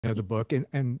of the book.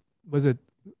 And was it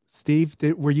Steve?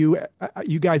 Were you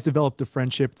you guys developed a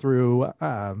friendship through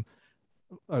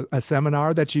a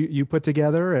seminar that you put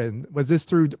together? And was this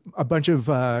through a bunch of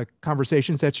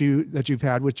conversations that you've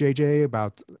had with JJ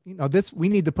about, this, we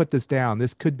need to put this down.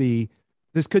 This could be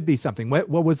something. What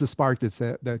was the spark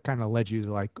that kind of led you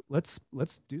to, like, let's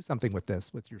do something with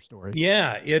this, with your story?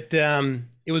 Yeah, it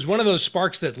was one of those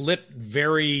sparks that lit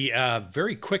very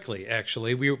quickly.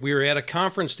 Actually, we were at a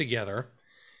conference together,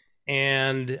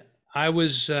 and I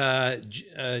was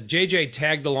JJ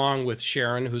tagged along with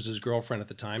Sharon, who's his girlfriend at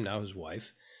the time, now his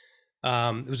wife.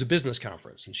 It was a business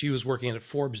conference, and she was working at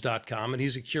Forbes.com, and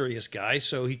he's a curious guy,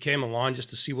 so he came along just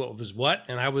to see what was what.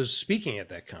 And I was speaking at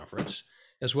that conference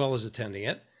as well as attending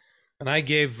it. And I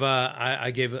gave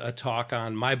a talk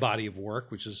on my body of work,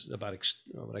 which is about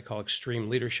what I call extreme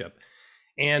leadership.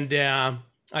 And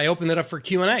I opened it up for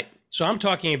Q&A. So I'm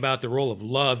talking about the role of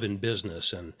love in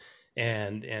business, and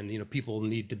people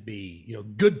need to be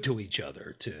good to each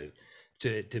other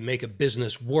to make a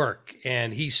business work.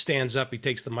 And he stands up, he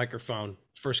takes the microphone,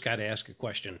 first guy to ask a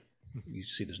question. You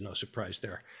see, there's no surprise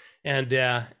there. And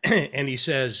and he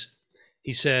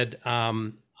said,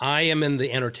 I am in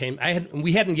the entertainment.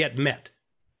 We hadn't yet met.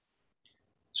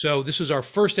 So this was our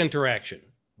first interaction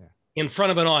in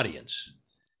front of an audience.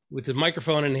 With the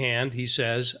microphone in hand, he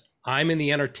says, I'm in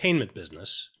the entertainment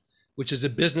business, which is a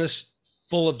business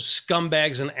full of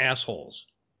scumbags and assholes.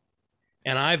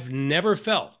 And I've never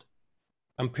felt,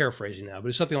 I'm paraphrasing now, but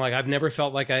it's something like, I've never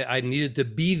felt like I needed to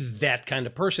be that kind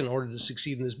of person in order to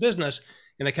succeed in this business.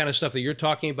 And the kind of stuff that you're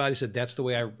talking about, he said, that's the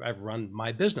way I run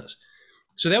my business.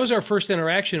 So that was our first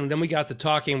interaction. And then we got to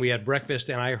talking, we had breakfast,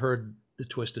 and I heard the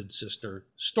Twisted Sister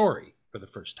story for the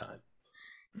first time.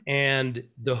 And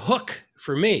the hook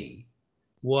for me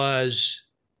was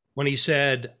when he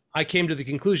said, I came to the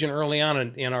conclusion early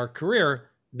on in our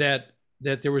career that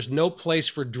there was no place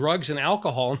for drugs and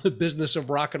alcohol in the business of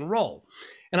rock and roll.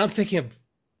 And I'm thinking of,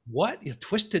 what?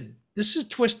 This is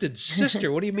Twisted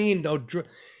Sister. What do you mean no drugs?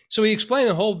 So he explained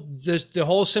the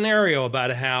whole scenario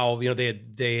about how they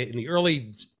in the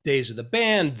early days of the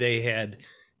band, they had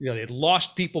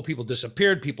lost people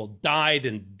disappeared, people died,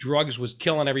 and drugs was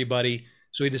killing everybody.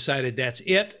 So he decided that's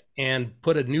it, and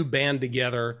put a new band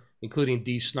together, including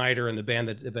Dee Snider and the band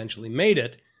that eventually made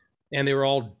it, and they were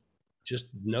all just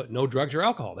no drugs or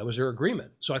alcohol. That was their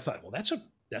agreement. So I thought, well, that's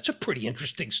a pretty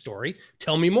interesting story.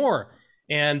 Tell me more.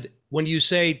 And when you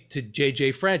say to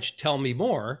JJ French, tell me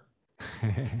more,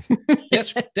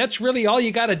 that's really all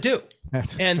you got to do.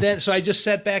 And then, so I just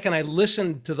sat back and I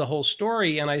listened to the whole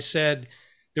story, and I said,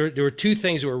 there were two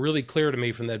things that were really clear to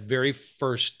me from that very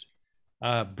first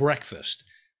breakfast.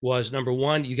 Was, number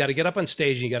one, you got to get up on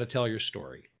stage and you got to tell your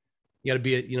story. You got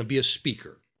to be a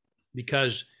speaker,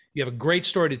 because you have a great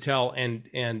story to tell, and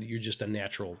you're just a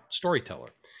natural storyteller.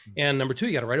 And number two,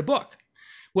 you got to write a book.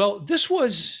 Well, this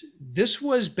was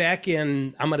back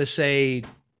in, I'm going to say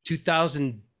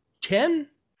 2010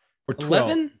 or 12,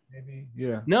 11. maybe.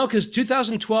 Yeah. No, because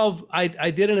 2012,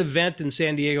 I did an event in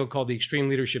San Diego called the Extreme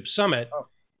Leadership Summit. Oh.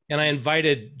 And I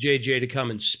invited JJ to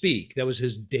come and speak. That was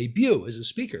his debut as a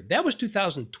speaker. That was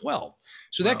 2012.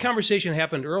 So that conversation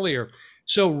happened earlier.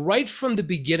 So right from the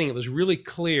beginning, it was really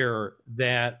clear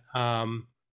that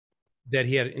that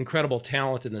he had incredible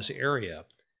talent in this area.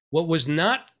 What was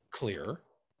not clear,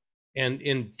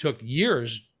 and took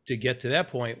years to get to that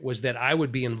point, was that I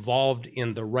would be involved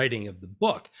in the writing of the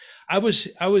book. I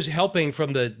was helping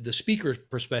from the speaker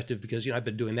perspective, because I've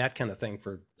been doing that kind of thing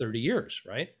for 30 years,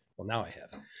 right? Well, now I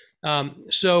have.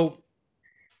 So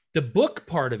the book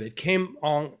part of it came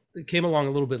along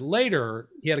a little bit later.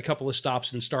 He had a couple of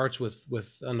stops and starts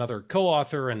with another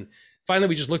co-author, and finally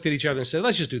we just looked at each other and said,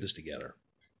 let's just do this together.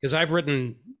 Because I've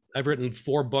written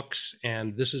 4 books,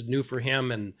 and this is new for him,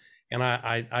 and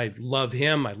I love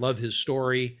him. I love his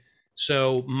story.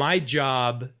 So my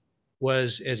job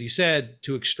was, as he said,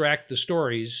 to extract the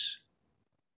stories,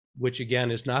 which again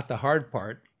is not the hard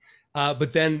part,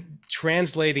 but then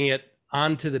translating it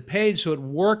onto the page so it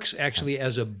works actually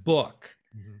as a book.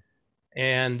 Mm-hmm.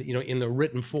 And in the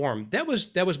written form. That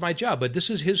was my job. But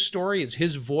this is his story, it's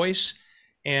his voice,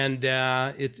 and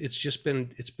it's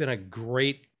been a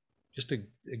great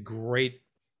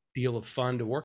deal of fun to work